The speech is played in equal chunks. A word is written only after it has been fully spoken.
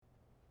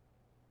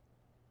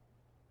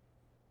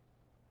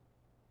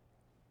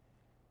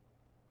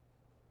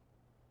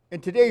In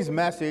today's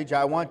message,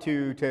 I want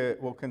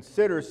we'll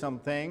consider some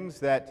things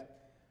that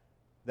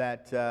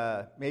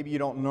maybe you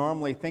don't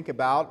normally think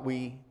about.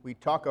 We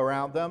talk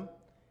around them,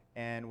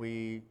 and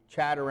we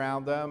chat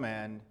around them,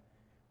 and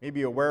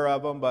maybe aware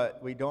of them,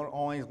 but we don't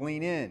always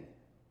lean in.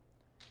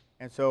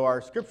 And so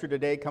our scripture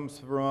today comes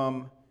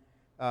from,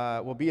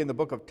 will be in the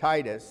book of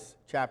Titus,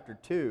 chapter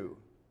 2.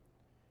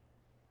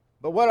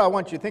 But what I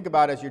want you to think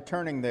about as you're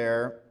turning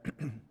there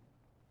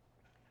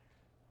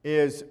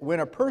is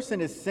when a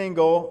person is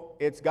single,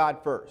 it's God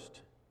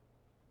first,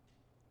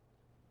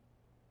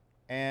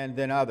 and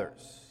then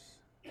others.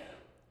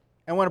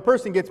 And when a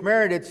person gets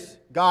married, it's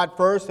God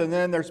first, and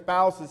then their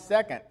spouse is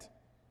second.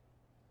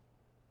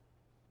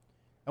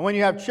 And when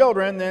you have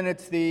children, then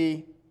it's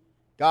the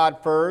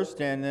God first,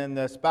 and then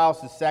the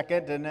spouse is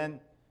second, and then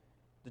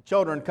the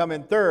children come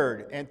in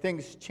third, and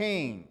things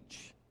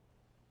change.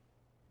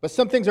 But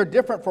some things are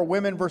different for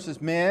women versus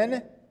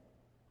men,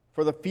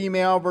 for the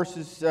female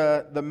versus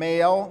the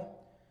male.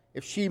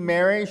 If she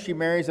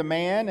marries a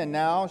man, and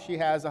now she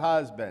has a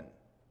husband.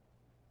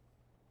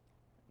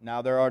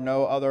 Now there are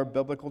no other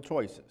biblical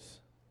choices.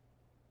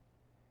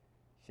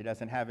 She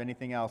doesn't have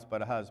anything else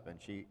but a husband.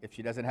 If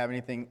she doesn't have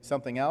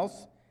something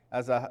else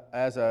as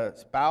a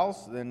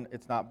spouse, then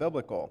it's not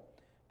biblical.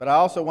 But I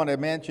also want to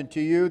mention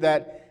to you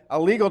that a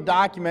legal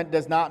document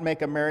does not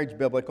make a marriage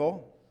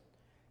biblical.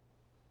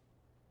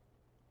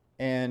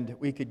 And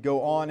we could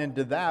go on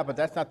into that, but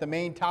that's not the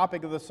main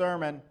topic of the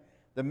sermon.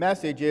 The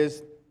message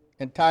is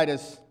in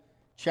Titus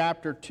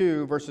chapter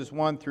 2, verses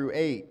 1 through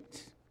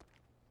 8.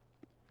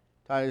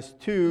 Titus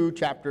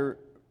chapter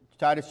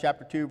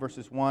 2,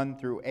 verses 1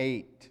 through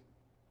 8.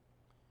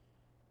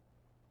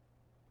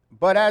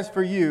 But as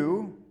for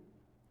you,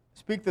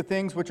 speak the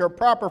things which are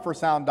proper for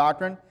sound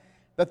doctrine,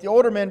 that the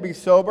older men be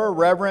sober,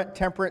 reverent,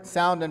 temperate,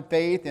 sound in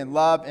faith, in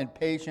love, and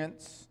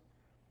patience.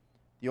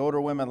 The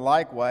older women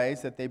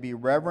likewise, that they be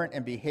reverent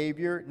in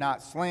behavior,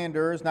 not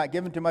slanderers, not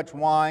given to much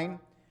wine,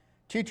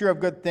 teacher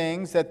of good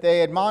things, that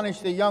they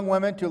admonish the young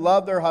women to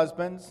love their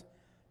husbands,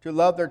 to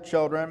love their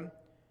children,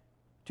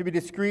 to be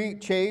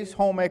discreet, chaste,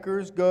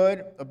 homemakers,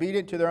 good,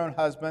 obedient to their own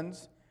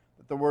husbands,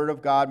 that the word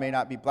of God may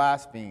not be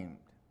blasphemed.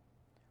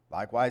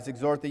 Likewise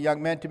exhort the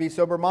young men to be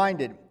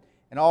sober-minded,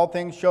 in all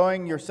things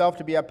showing yourself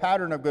to be a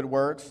pattern of good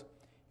works,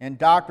 in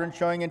doctrine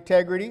showing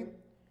integrity,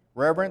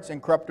 reverence,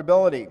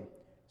 incorruptibility,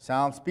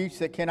 sound speech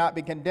that cannot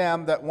be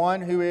condemned, that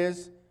one who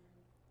is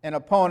an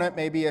opponent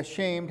may be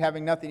ashamed,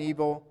 having nothing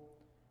evil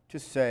to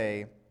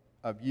say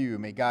of you.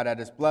 May God add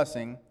His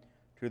blessing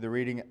to the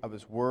reading of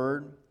His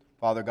word.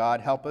 Father God,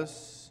 help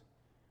us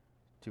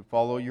to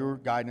follow your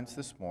guidance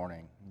this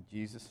morning. In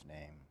Jesus'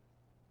 name,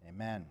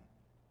 amen.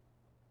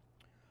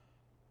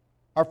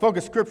 Our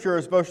focus scripture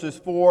is verses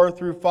 4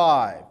 through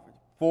 5.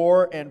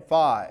 4 and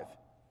 5.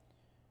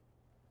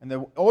 And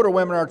the older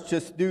women are to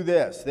just do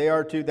this. They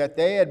are to, that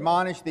they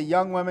admonish the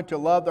young women to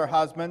love their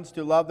husbands,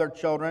 to love their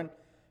children,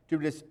 to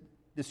be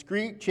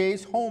discreet,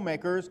 chaste,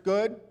 homemakers,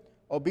 good,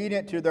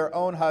 obedient to their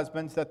own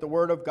husbands, that the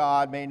word of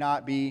God may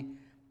not be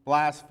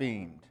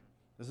blasphemed.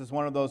 This is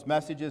one of those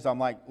messages I'm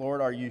like,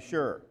 Lord, are you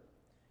sure?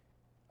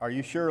 Are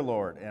you sure,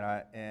 Lord?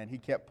 And He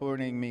kept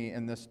pointing me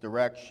in this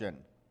direction.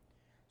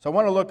 So I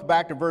want to look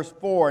back to verse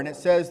 4, and it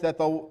says that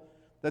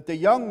the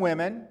young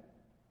women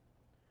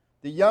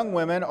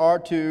are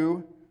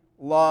to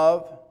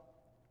love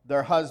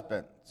their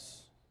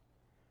husbands.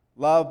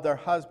 Love their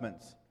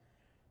husbands.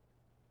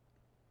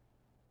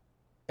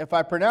 If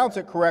I pronounce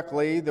it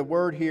correctly, the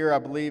word here I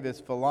believe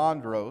is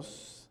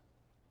philandros.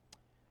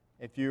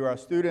 If you are a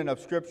student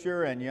of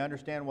Scripture and you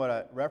understand what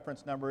a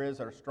reference number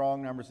is or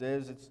strong numbers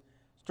is, it's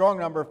strong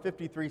number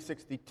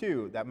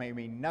 5362. That may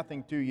mean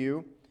nothing to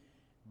you,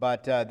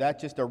 but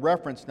that's just a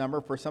reference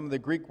number for some of the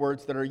Greek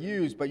words that are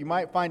used. But you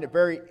might find it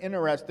very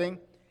interesting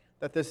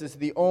that this is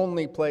the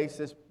only place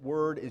this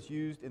word is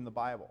used in the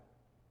Bible.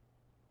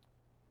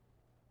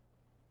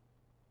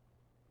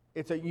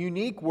 It's a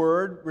unique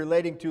word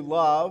relating to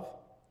love.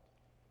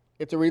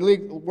 It's a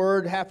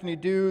word having to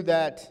do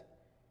that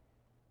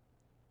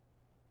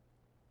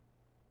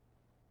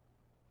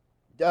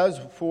does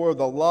for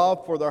the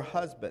love for their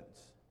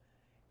husbands.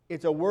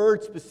 It's a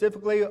word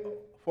specifically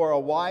for a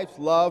wife's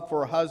love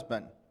for her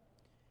husband.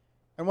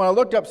 And when I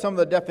looked up some of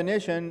the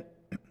definition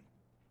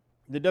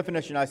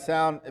I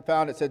found,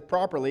 it said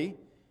properly,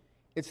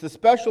 it's the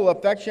special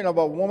affection of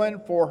a woman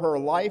for her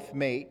life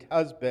mate,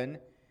 husband,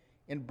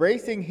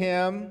 embracing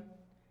him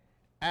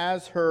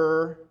as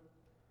her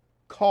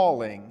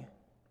calling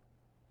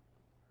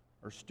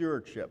or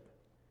stewardship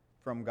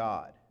from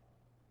God.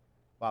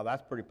 Wow,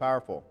 that's pretty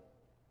powerful.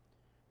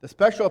 The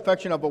special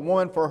affection of a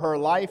woman for her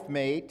life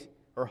mate,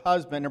 her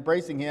husband,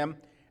 embracing him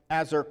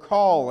as her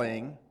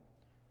calling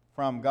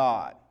from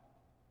God.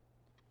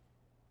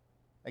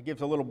 That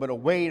gives a little bit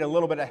of weight, a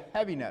little bit of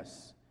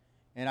heaviness.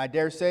 And I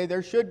dare say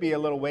there should be a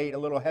little weight, a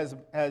little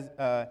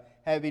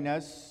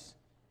heaviness,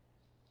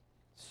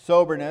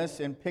 soberness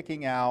in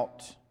picking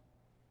out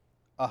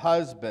a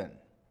husband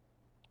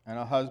and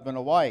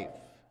a wife.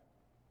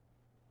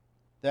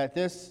 That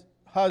this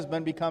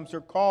husband becomes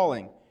her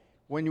calling.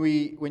 When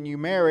you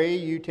marry,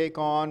 you take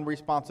on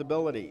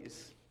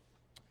responsibilities.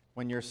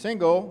 When you're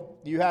single,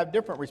 you have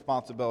different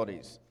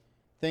responsibilities.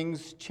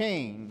 Things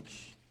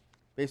change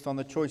based on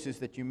the choices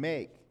that you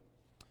make.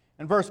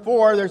 In verse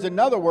 4, there's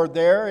another word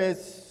there,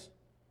 is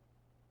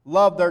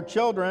love their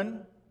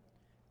children.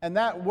 And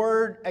that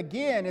word,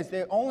 again, is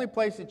the only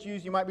place it's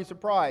used. You might be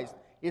surprised.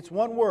 It's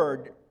one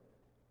word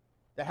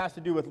that has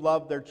to do with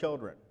love their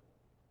children.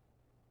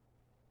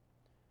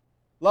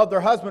 Love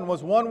their husband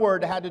was one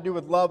word that had to do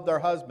with love their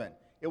husband.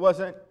 It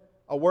wasn't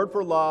a word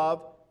for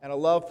love and a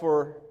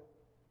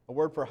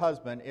word for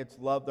husband. It's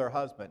love their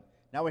husband.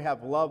 Now we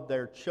have love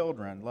their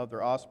children, love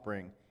their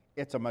offspring.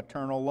 It's a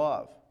maternal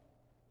love.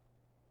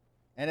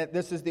 And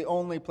this is the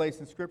only place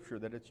in Scripture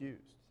that it's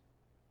used.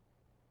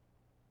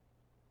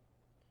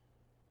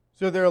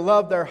 So they're to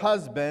love their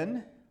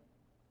husband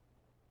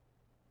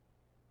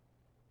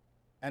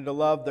and to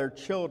love their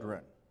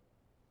children.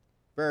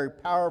 Very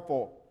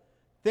powerful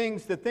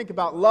things to think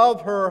about.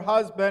 Love her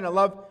husband and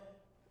love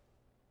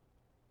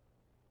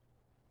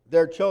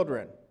their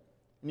children.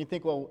 And you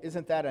think, well,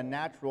 isn't that a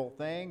natural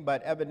thing?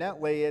 But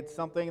evidently it's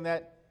something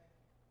that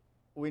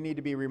we need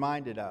to be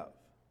reminded of.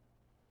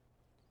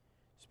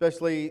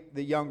 Especially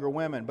the younger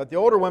women. But the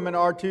older women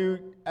are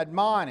to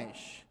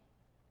admonish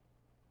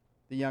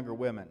the younger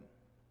women.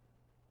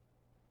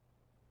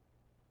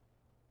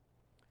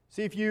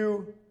 See, if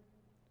you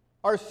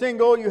are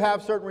single, you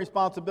have certain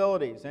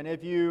responsibilities. And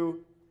if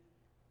you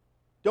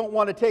don't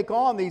want to take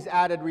on these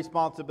added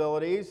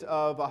responsibilities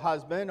of a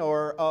husband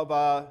or of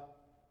a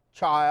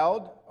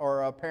child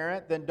or a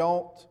parent, then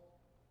don't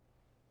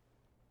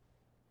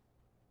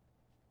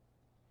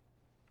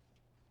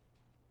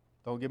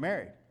get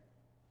married.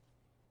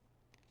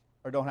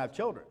 Or don't have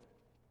children.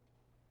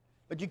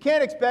 But you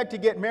can't expect to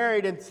get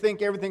married and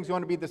think everything's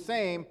going to be the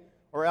same,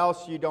 or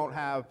else you don't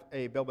have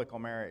a biblical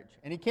marriage.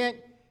 And you can't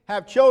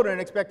have children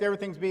and expect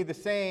everything to be the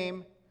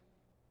same,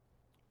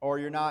 or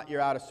you're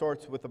out of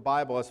sorts with the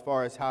Bible as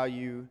far as how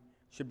you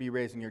should be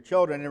raising your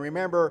children. And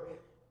remember,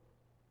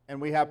 and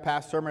we have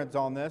past sermons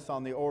on this,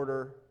 on the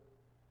order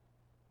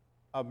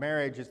of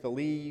marriage is to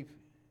leave,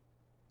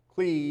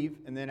 cleave,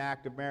 and then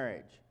active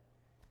marriage.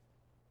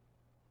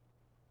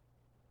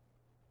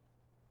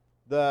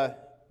 The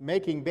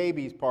making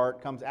babies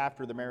part comes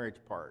after the marriage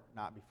part,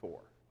 not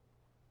before.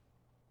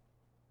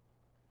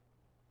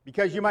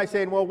 Because you might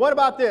say, well, what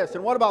about this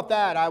and what about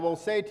that? I will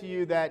say to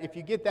you that if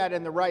you get that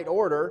in the right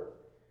order,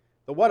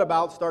 the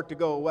whatabouts start to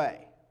go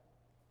away.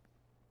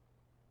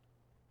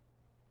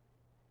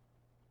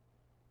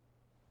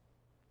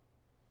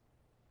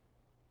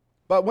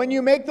 But when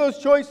you make those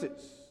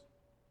choices,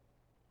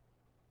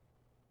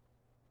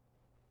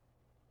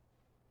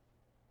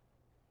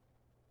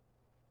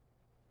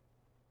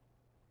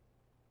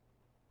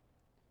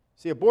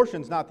 see,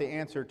 abortion's not the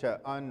answer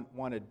to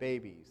unwanted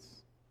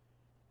babies.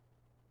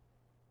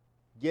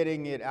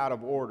 Getting it out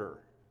of order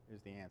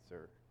is the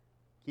answer.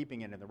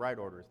 Keeping it in the right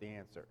order is the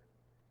answer.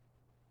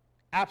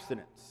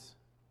 Abstinence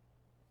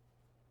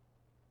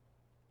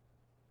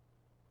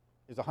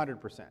is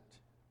 100%.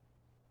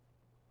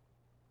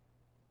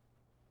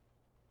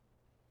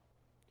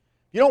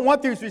 You don't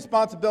want these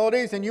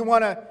responsibilities and you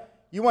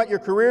want your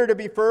career to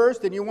be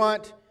first and you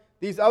want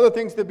these other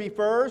things to be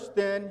first,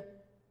 then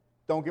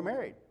don't get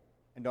married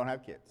and don't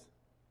have kids.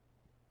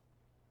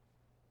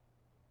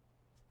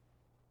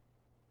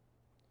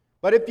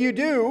 But if you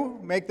do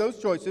make those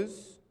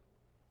choices,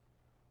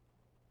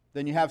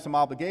 then you have some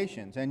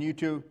obligations. And you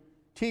to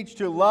teach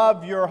to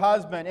love your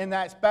husband in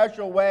that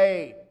special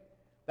way,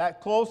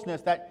 that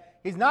closeness, that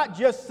he's not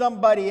just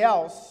somebody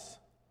else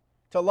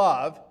to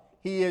love.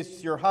 He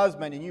is your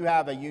husband, and you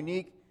have a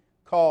unique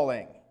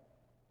calling.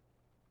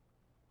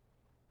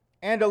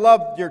 And to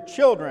love your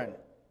children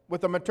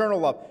with a maternal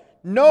love.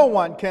 No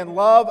one can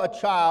love a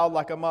child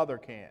like a mother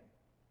can.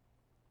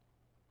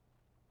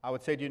 I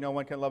would say to you, no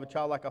one can love a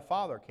child like a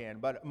father can,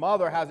 but a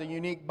mother has a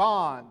unique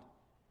bond.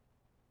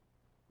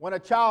 When a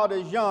child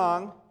is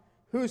young,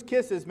 whose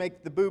kisses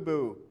make the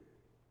boo-boo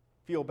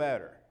feel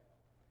better?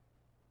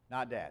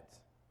 Not Dad's.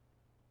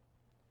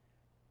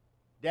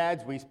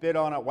 Dads, we spit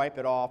on it, wipe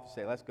it off,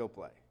 say, let's go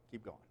play.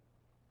 Keep going.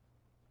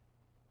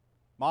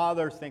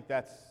 Mothers think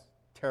that's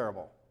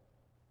terrible.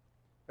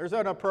 There's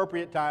an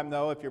appropriate time,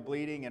 though. If you're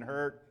bleeding and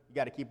hurt, you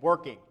got to keep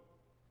working.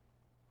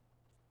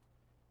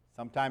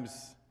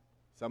 Sometimes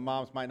some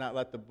moms might not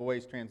let the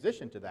boys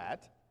transition to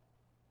that.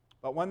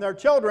 But when they're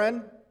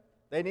children,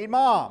 they need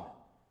mom.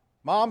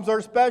 Moms are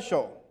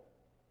special.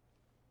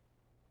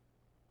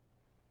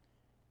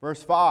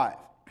 Verse 5.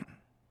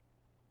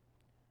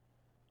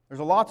 There's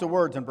lots of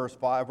words in verse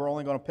 5. We're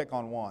only going to pick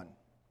on one,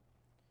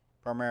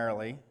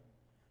 primarily.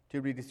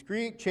 To be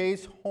discreet,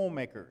 chaste,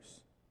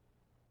 homemakers.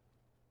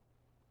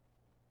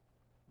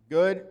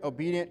 Good,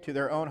 obedient to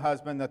their own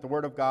husband, that the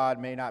word of God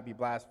may not be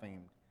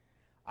blasphemed.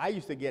 I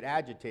used to get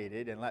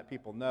agitated and let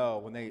people know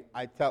when they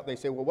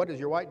say, well, what does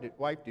your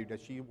wife do?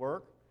 Does she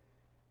work?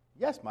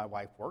 Yes, my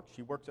wife works.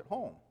 She works at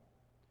home.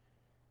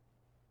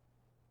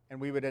 And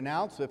we would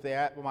announce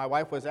when my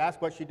wife was asked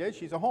what she did,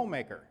 she's a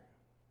homemaker.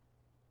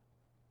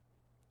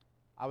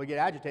 I would get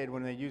agitated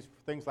when they use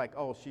things like,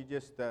 oh, she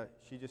just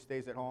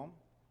stays at home.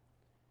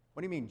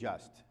 What do you mean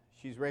just?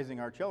 She's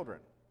raising our children.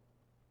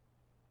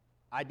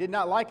 I did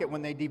not like it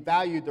when they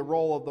devalued the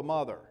role of the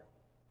mother.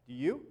 Do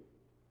you?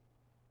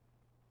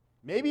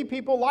 Maybe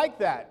people like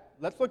that.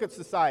 Let's look at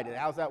society.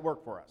 How's that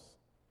work for us?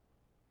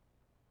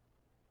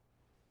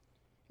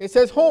 It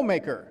says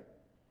homemaker.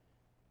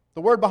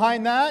 The word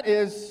behind that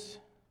is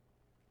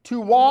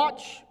to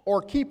watch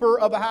or keeper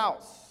of a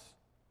house.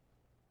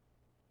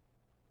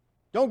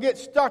 Don't get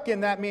stuck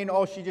in that mean,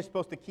 oh, she's just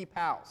supposed to keep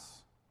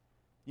house.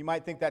 You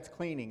might think that's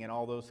cleaning and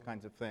all those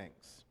kinds of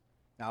things.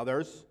 Now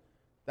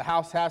the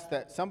house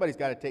somebody's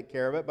got to take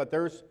care of it, but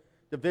there's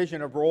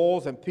division of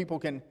roles and people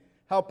can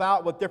help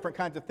out with different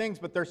kinds of things,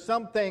 but there's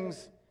some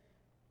things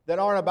that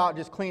aren't about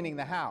just cleaning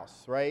the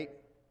house, right?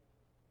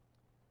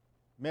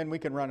 Men, we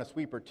can run a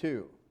sweeper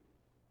too.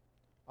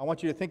 I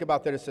want you to think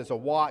about that as a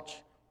watch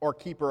or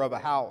keeper of a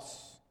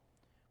house.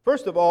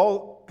 First of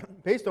all,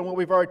 based on what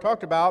we've already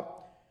talked about,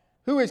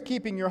 who is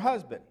keeping your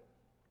husband?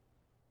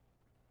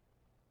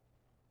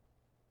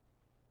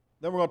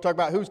 Then we're going to talk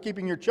about who's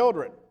keeping your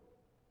children.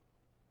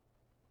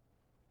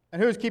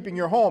 And who's keeping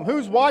your home?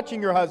 Who's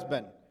watching your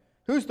husband?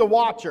 Who's the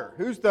watcher?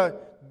 Who's the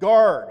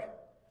guard?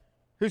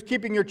 Who's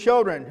keeping your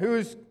children?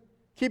 Who's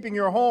keeping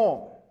your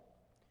home?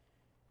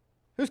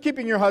 Who's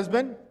keeping your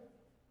husband?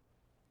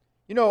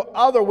 You know,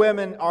 other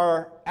women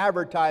are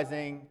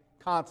advertising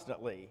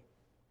constantly,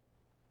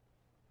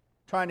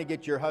 trying to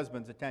get your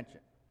husband's attention.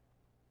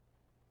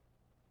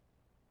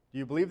 Do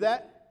you believe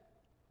that?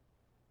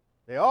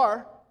 They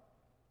are.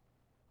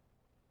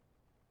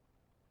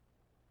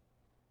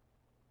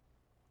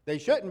 They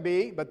shouldn't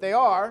be, but they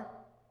are.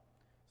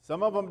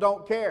 Some of them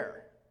don't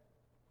care.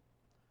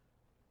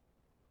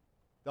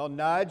 They'll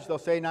nudge, they'll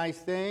say nice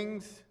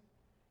things,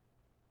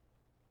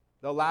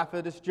 they'll laugh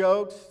at his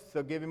jokes,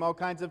 they'll give him all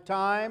kinds of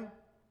time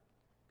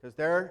because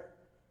they're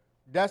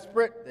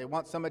desperate, they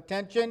want some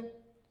attention,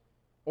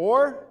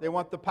 or they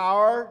want the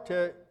power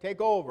to take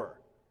over.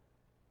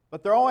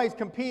 But they're always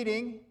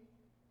competing,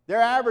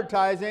 they're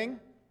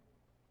advertising.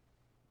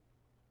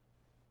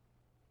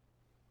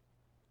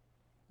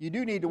 You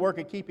do need to work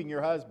at keeping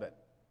your husband.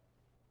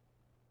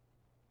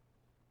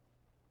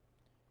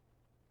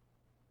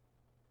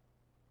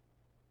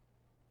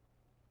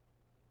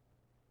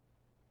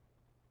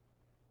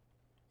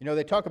 You know,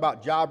 they talk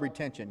about job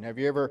retention. Have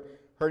you ever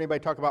heard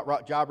anybody talk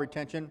about job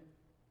retention?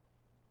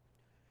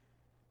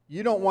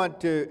 You don't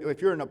want to,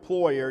 if you're an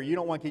employer, you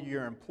don't want to give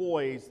your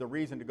employees the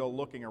reason to go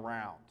looking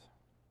around.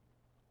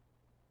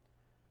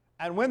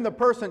 And when the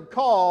person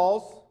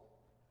calls,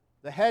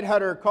 the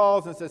headhunter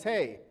calls and says,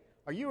 hey,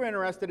 are you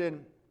interested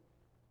in?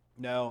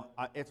 No,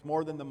 it's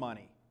more than the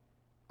money.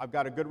 I've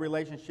got a good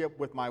relationship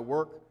with my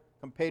work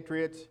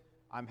compatriots.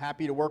 I'm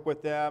happy to work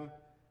with them.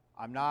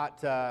 I'm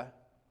not,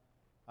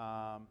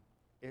 I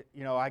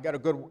got a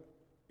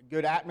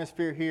good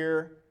atmosphere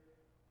here.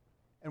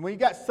 And when you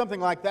got something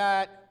like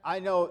that, I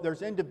know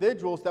there's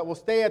individuals that will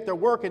stay at their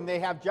work and they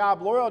have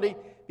job loyalty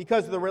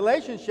because the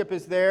relationship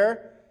is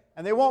there,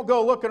 and they won't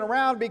go looking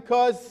around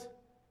because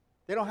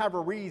they don't have a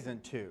reason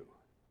to.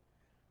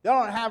 They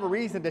don't have a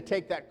reason to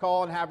take that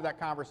call and have that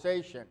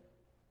conversation.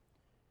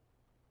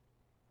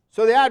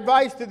 So the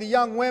advice to the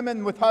young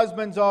women with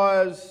husbands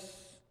is,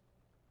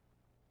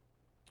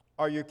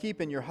 are you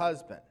keeping your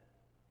husband?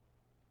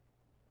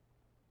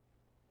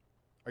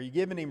 Are you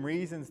giving him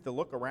reasons to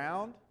look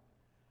around?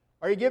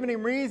 Are you giving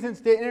him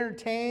reasons to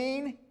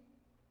entertain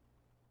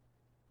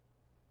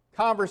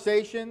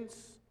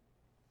conversations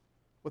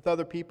with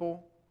other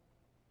people?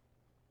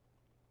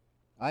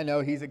 I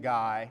know he's a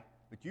guy,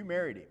 but you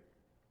married him.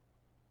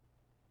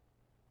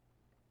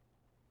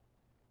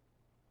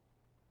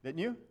 Didn't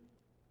you?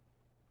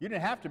 You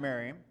didn't have to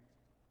marry him.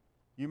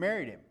 You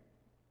married him.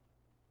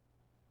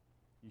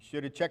 You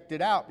should have checked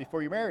it out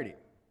before you married him.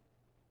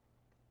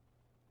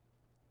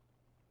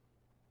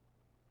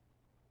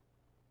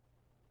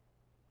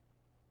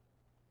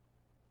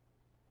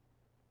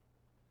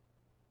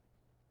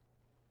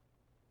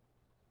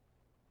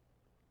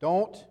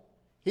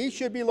 He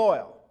should be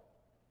loyal,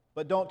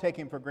 but don't take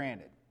him for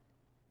granted.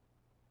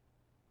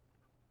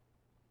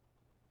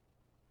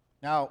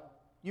 Now,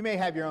 you may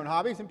have your own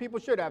hobbies, and people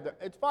should have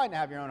it's fine to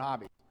have your own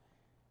hobbies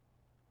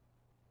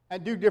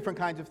and do different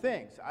kinds of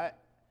things.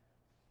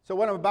 So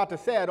what I'm about to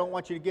say, I don't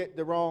want you to get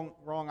the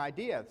wrong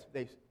ideas.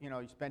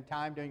 You spend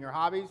time doing your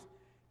hobbies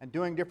and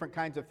doing different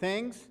kinds of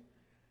things.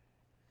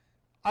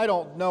 I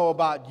don't know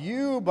about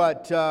you,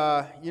 but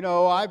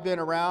I've been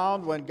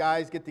around when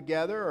guys get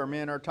together or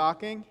men are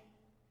talking,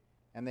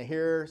 and they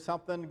hear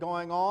something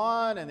going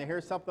on, and they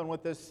hear something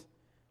with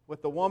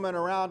the woman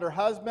around her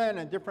husband,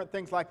 and different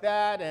things like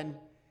that, and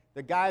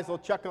the guys will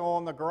check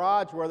on the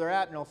garage where they're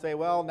at, and they'll say,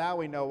 well, now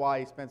we know why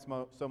he spends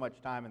so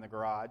much time in the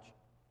garage.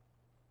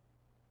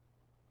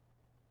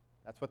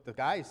 That's what the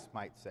guys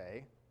might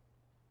say.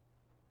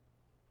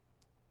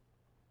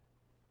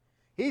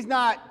 He's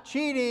not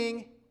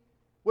cheating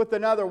with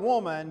another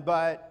woman,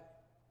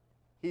 but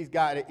he's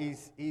got it.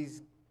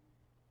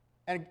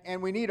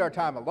 And we need our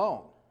time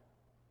alone.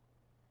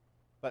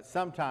 But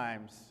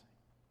sometimes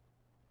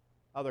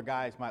other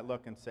guys might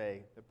look and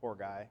say, the poor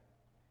guy,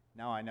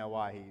 now I know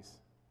why he's.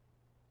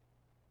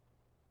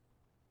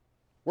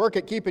 Work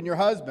at keeping your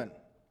husband.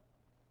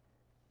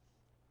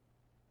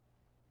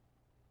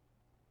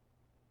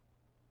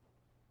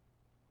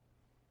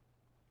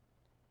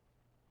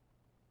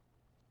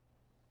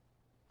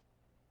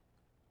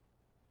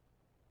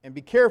 And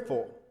be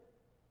careful.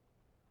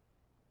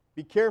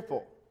 Be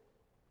careful.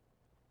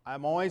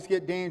 I'm always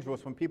get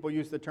dangerous when people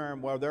use the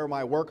term, well, they're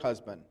my work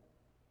husband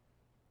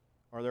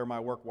or they're my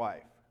work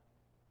wife.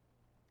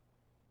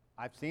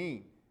 I've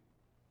seen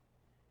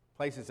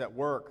places at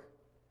work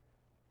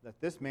that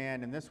this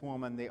man and this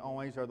woman, they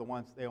always are the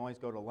ones, they always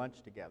go to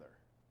lunch together.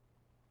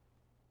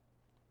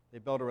 They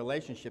build a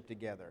relationship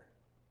together.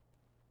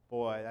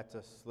 Boy, that's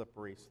a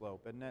slippery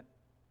slope, isn't it?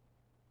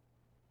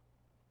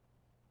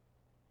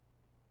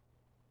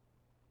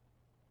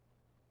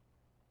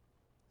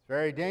 It's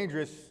very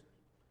dangerous.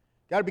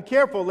 Got to be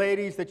careful,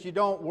 ladies, that you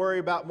don't worry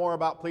about more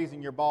about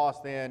pleasing your boss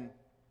than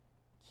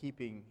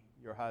keeping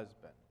your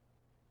husband.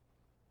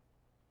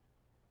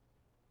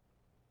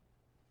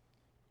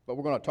 But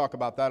we're going to talk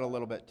about that a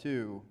little bit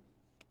too.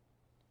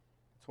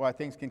 That's why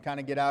things can kind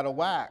of get out of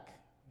whack.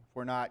 If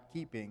we're not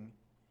keeping,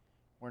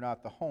 we're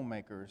not the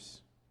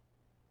homemakers.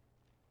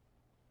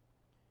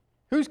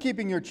 Who's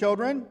keeping your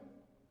children?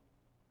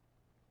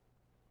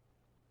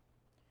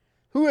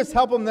 Who is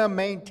helping them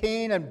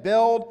maintain and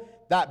build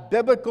that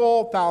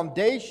biblical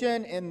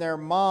foundation in their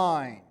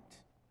mind?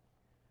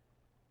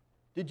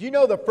 Did you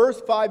know the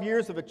first 5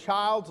 years of a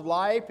child's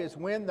life is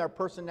when their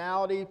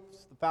personality,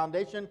 the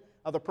foundation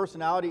of the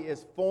personality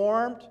is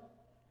formed?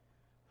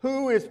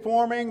 Who is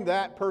forming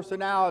that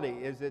personality?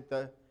 Is it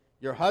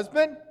your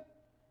husband?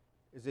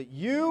 Is it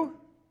you?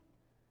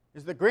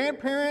 Is it the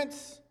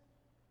grandparents?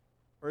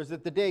 Or is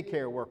it the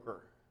daycare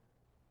worker?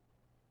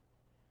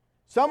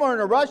 Some are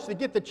in a rush to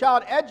get the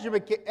child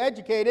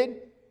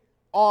educated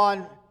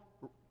on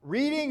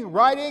reading,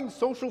 writing,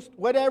 social,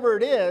 whatever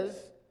it is,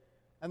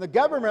 and the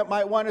government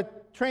might want to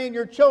train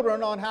your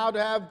children on how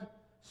to have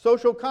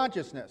social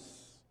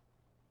consciousness.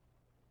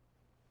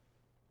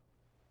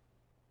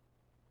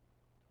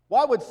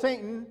 Why would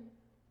Satan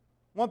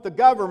want the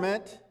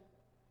government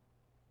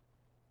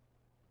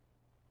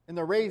in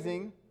the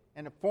raising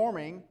and the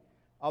forming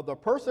of the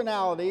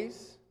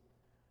personalities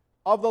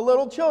of the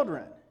little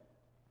children?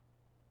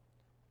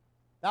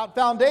 That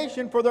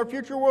foundation for their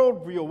future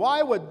worldview.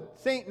 Why would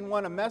Satan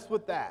want to mess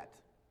with that?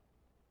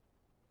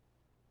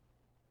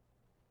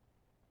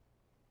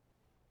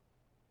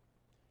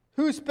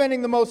 Who's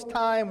spending the most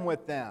time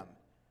with them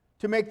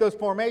to make those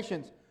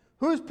formations?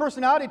 Whose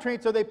personality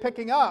traits are they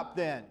picking up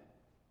then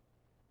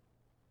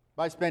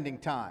by spending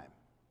time?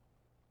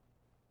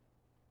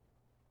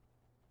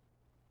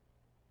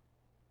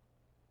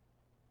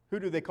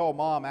 Who do they call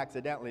mom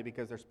accidentally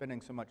because they're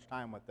spending so much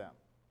time with them?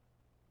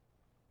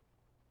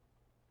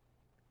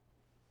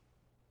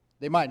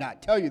 They might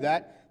not tell you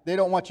that. They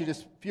don't want you to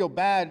feel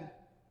bad.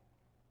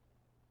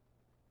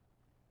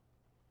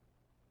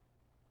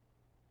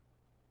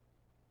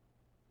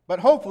 But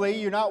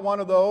hopefully you're not one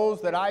of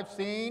those that I've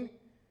seen.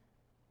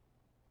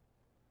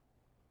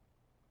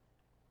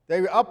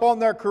 They're up on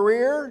their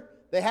career.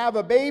 They have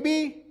a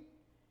baby.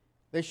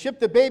 They ship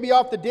the baby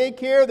off to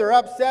daycare. They're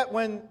upset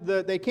when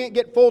they can't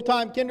get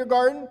full-time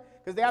kindergarten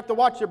because they have to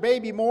watch their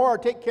baby more or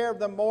take care of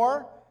them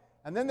more.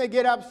 And then they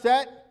get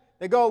upset.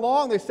 They go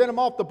along, they send them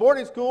off to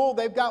boarding school,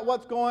 they've got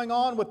what's going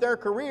on with their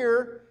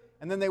career,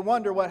 and then they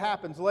wonder what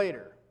happens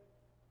later.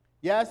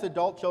 Yes,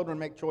 adult children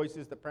make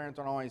choices that parents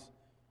don't always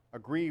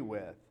agree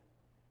with.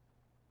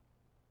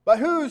 But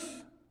who's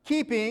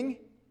keeping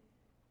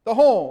the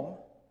home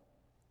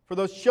for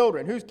those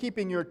children? Who's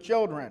keeping your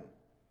children?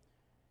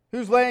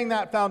 Who's laying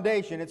that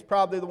foundation? It's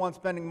probably the one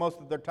spending most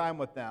of their time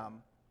with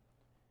them.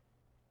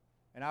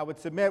 And I would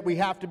submit we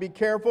have to be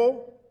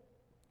careful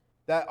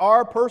that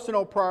our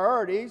personal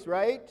priorities,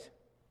 right,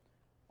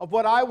 of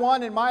what I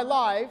want in my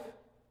life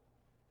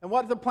and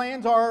what the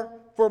plans are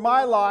for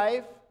my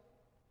life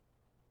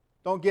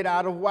don't get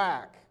out of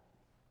whack.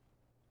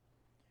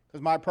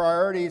 Because my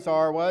priorities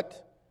are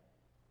what?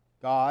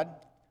 God,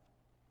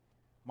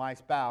 my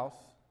spouse,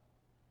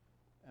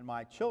 and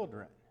my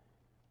children.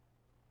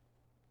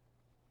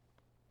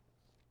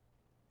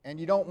 And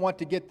you don't want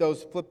to get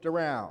those flipped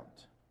around.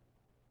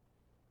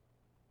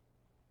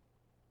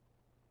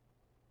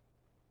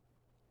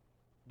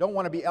 Don't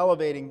want to be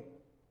elevating.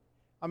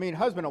 I mean,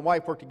 husband and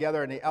wife work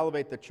together and they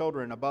elevate the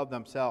children above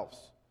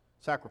themselves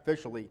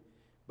sacrificially.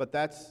 But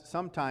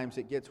sometimes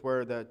it gets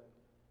where the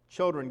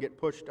children get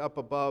pushed up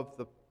above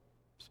the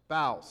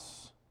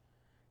spouse.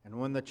 And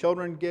when the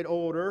children get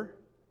older,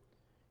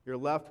 you're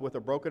left with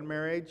a broken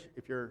marriage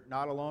if you're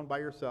not alone by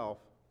yourself.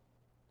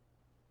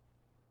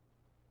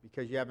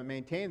 Because you haven't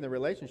maintained the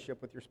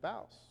relationship with your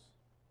spouse.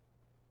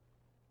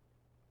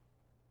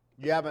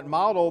 You haven't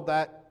modeled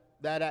that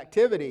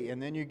activity,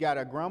 and then you got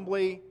a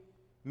grumbly,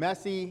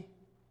 messy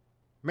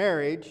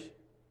marriage,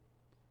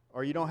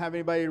 or you don't have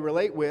anybody to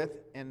relate with,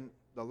 and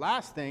the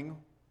last thing,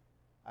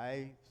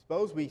 I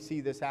suppose we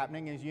see this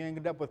happening as you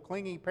end up with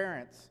clingy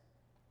parents.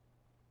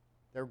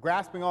 They're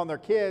grasping on their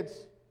kids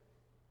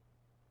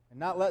and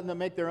not letting them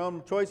make their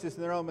own choices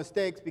and their own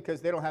mistakes because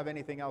they don't have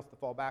anything else to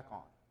fall back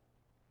on.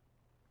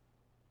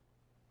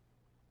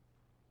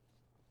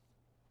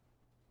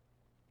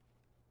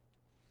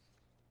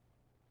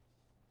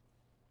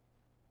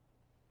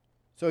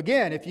 So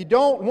again, if you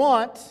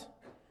want,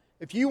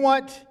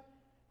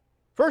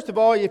 first of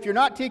all, if you're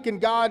not taking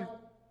God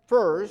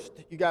first,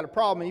 you got a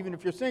problem, even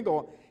if you're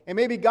single. And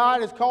maybe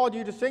God has called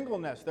you to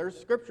singleness. There's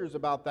scriptures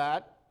about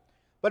that.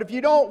 But if you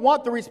don't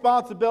want the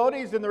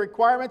responsibilities and the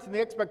requirements and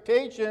the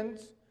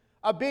expectations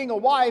of being a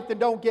wife, then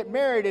don't get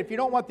married. If you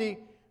don't want the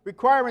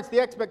requirements, the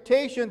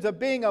expectations of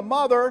being a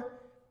mother,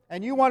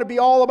 and you want to be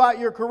all about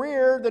your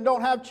career, then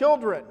don't have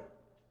children.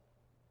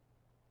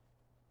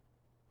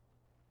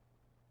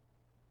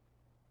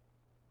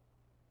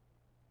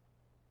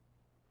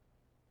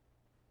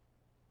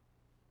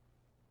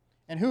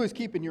 And who is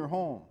keeping your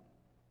home?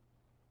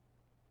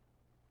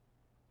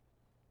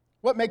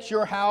 What makes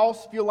your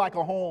house feel like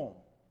a home?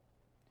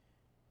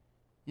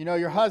 You know,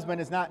 your husband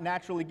is not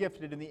naturally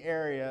gifted in the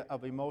area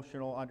of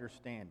emotional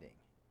understanding.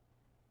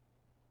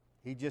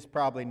 He just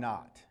probably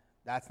not.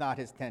 That's not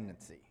his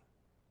tendency.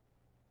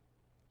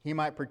 He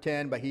might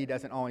pretend, but he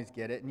doesn't always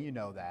get it, and you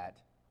know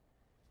that.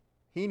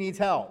 He needs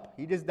help.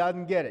 He just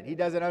doesn't get it. He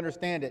doesn't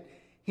understand it.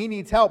 He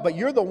needs help, but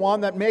you're the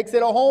one that makes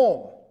it a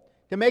home,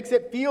 that makes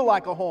it feel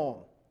like a home.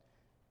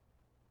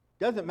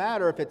 Doesn't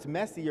matter if it's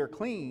messy or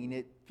clean,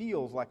 it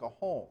feels like a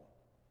home.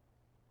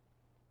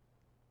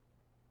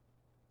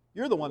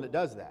 You're the one that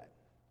does that.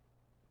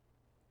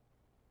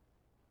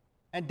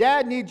 And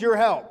Dad needs your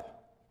help.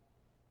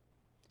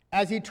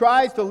 As he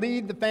tries to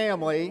lead the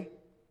family,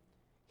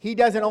 he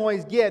doesn't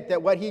always get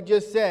that what he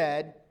just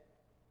said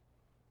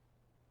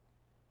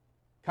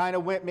kind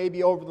of went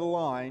maybe over the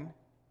line.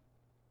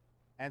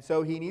 And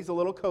so he needs a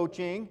little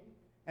coaching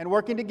and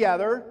working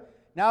together.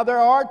 Now, there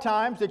are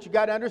times that you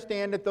got to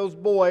understand that those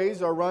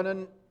boys are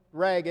running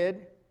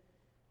ragged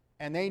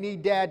and they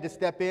need Dad to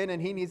step in,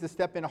 and he needs to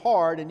step in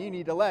hard, and you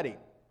need to let him,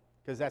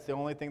 because that's the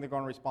only thing they're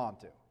going to respond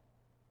to.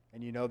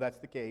 And you know that's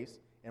the case.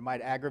 It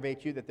might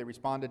aggravate you that they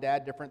respond to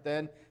Dad different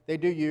than they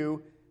do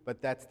you,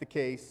 but that's the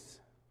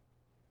case.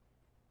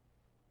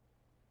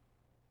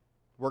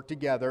 Work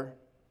together.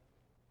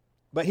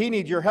 But he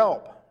needs your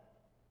help.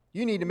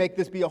 You need to make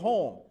this be a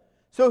home.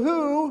 So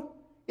who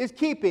is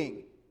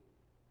keeping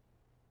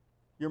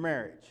your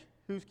marriage?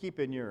 Who's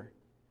keeping your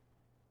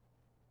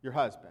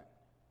husband?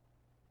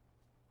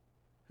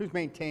 Who's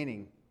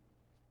maintaining?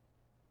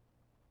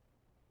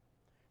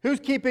 Who's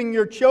keeping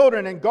your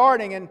children and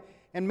guarding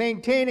and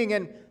maintaining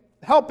and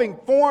helping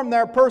form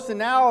their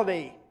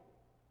personality?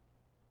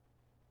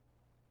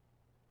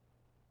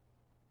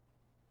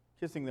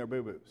 Kissing their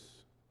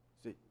boo-boos.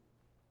 See,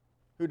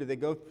 who do they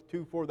go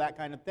to for that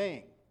kind of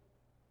thing?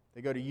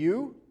 They go to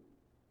you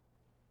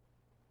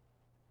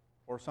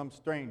or some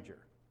stranger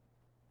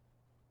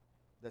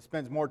that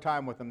spends more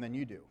time with them than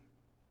you do.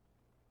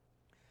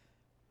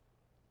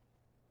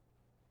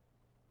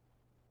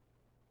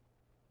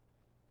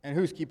 And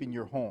who's keeping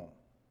your home?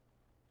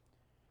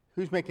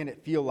 Who's making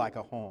it feel like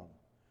a home?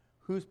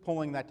 Who's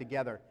pulling that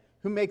together?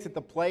 Who makes it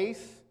the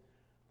place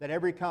that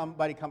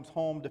everybody comes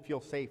home to feel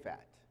safe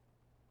at?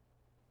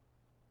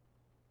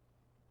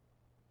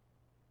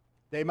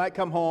 They might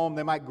come home,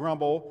 they might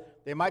grumble,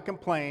 they might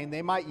complain,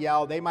 they might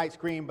yell, they might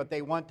scream, but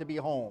they want to be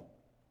home.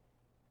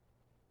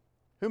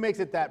 Who makes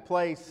it that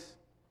place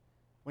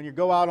when you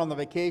go out on the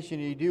vacation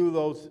and you do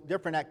those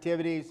different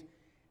activities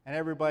and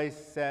everybody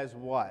says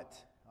what?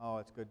 Oh,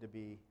 it's good to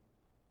be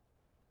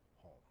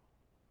home.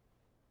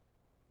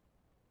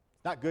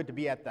 It's not good to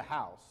be at the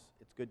house.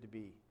 It's good to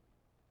be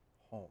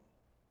home.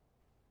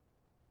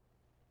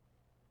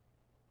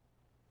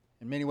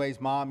 In many ways,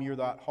 Mom, you're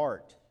that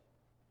heart.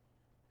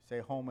 Say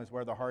home is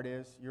where the heart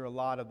is. You're a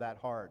lot of that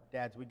heart.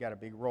 Dads, we got a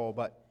big role,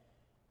 but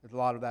there's a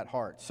lot of that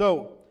heart.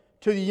 So,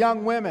 to the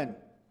young women,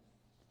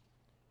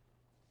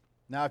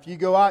 now if you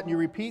go out and you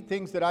repeat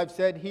things that I've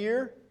said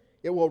here,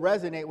 it will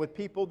resonate with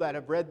people that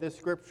have read this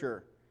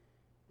scripture.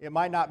 It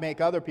might not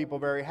make other people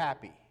very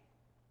happy.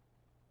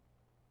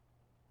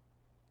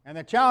 And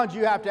the challenge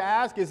you have to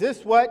ask, is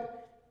this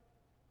what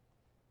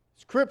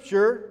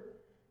Scripture,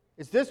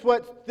 is this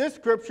what this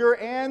Scripture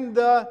and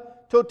the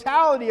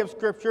totality of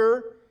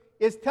Scripture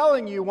is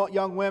telling you,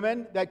 young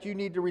women, that you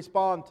need to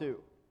respond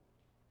to?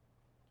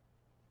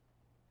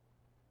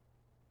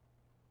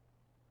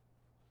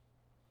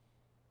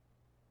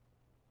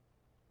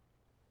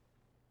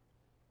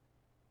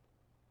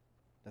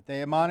 That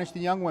they admonish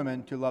the young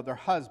women to love their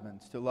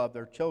husbands, to love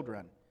their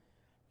children,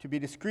 to be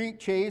discreet,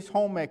 chaste,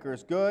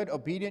 homemakers, good,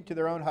 obedient to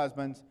their own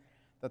husbands,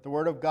 that the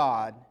word of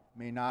God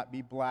may not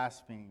be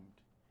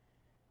blasphemed.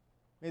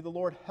 May the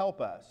Lord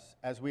help us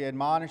as we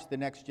admonish the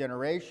next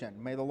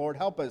generation. May the Lord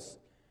help us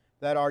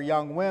that our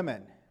young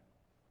women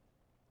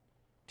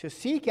to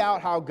seek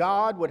out how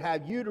God would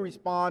have you to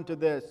respond to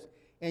this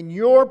in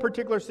your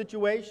particular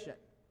situation.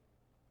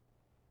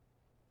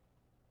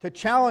 To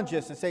challenge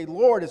us and say,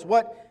 Lord, is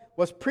what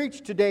was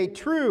preached today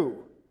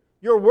true?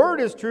 Your word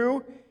is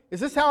true. Is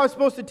this how I'm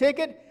supposed to take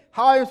it?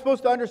 How I'm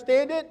supposed to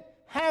understand it?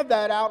 Have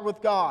that out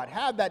with God.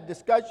 Have that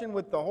discussion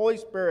with the Holy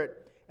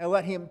Spirit and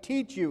let Him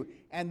teach you.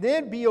 And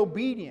then be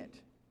obedient.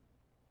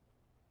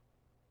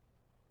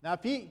 Now,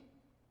 if He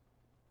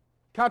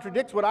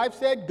contradicts what I've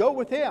said, go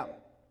with Him.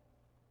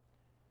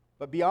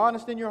 But be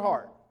honest in your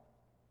heart.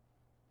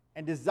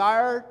 And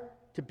desire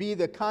to be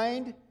the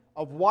kind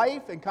of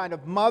wife and kind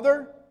of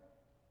mother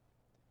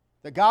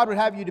that God would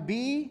have you to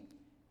be.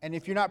 And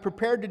if you're not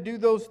prepared to do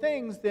those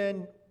things,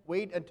 then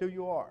wait until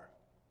you are.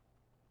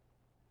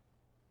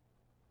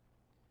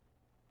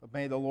 But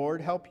may the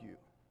Lord help you.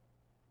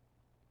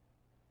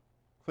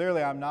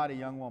 Clearly, I'm not a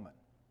young woman.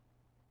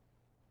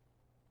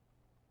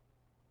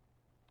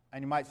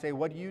 And you might say,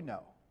 what do you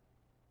know?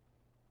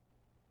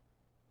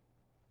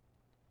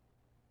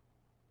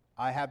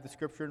 I have the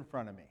Scripture in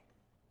front of me.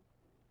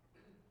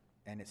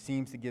 And it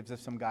seems to give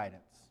us some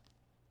guidance.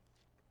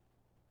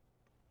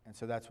 And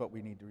so that's what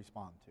we need to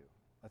respond to.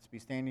 Let's be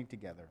standing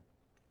together.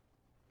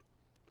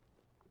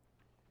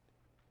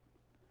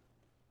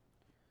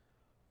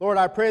 Lord,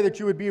 I pray that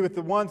you would be with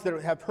the ones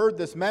that have heard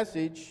this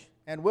message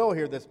and will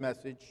hear this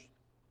message.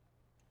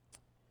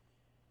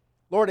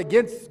 Lord,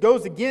 it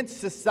goes against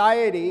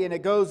society and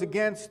it goes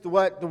against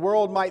what the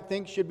world might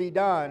think should be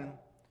done.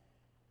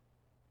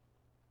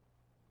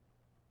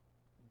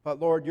 But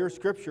Lord, your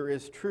Scripture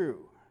is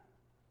true.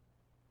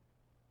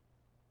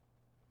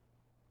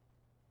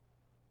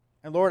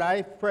 And Lord,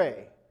 I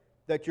pray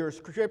that your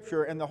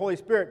Scripture and the Holy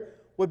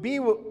Spirit would be,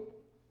 and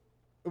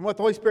what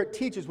the Holy Spirit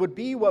teaches would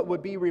be what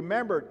would be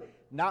remembered,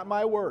 not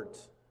my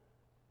words.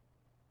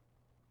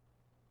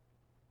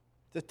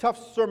 It's a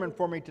tough sermon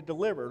for me to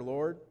deliver,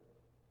 Lord.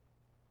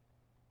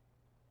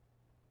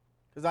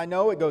 Because I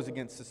know it goes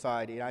against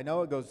society. And I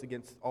know it goes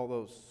against all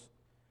those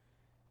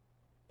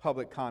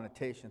public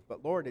connotations.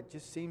 But Lord, it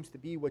just seems to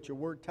be what your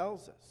word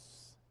tells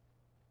us.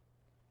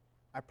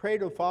 I pray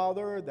to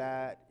Father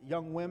that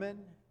young women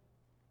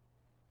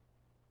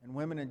and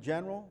women in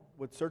general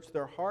would search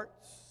their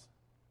hearts,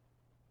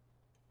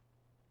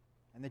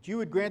 and that you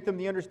would grant them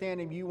the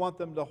understanding you want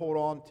them to hold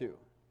on to.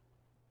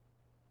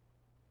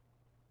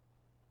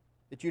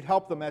 That you'd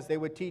help them as they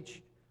would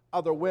teach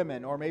other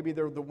women, or maybe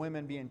they're the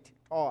women being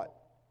taught.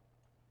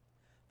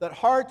 That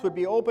hearts would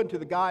be open to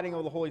the guiding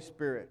of the Holy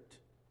Spirit.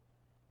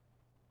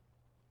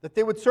 That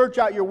they would search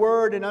out your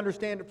word and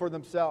understand it for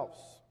themselves.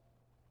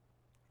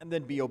 And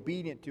then be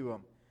obedient to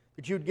Him.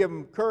 That you'd give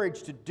them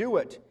courage to do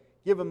it.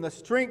 Give them the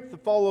strength to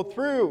follow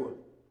through.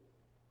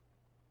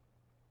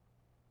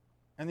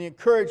 And the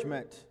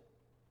encouragement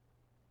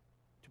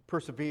to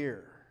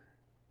persevere.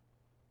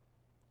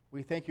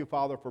 We thank you,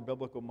 Father, for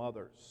biblical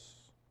mothers,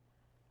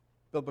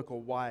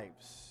 biblical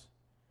wives,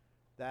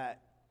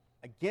 that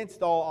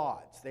against all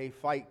odds, they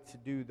fight to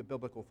do the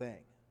biblical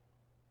thing.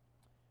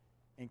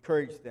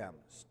 Encourage them,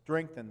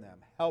 strengthen them,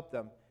 help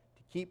them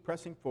to keep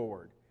pressing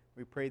forward.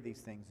 We pray these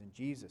things in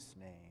Jesus'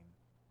 name.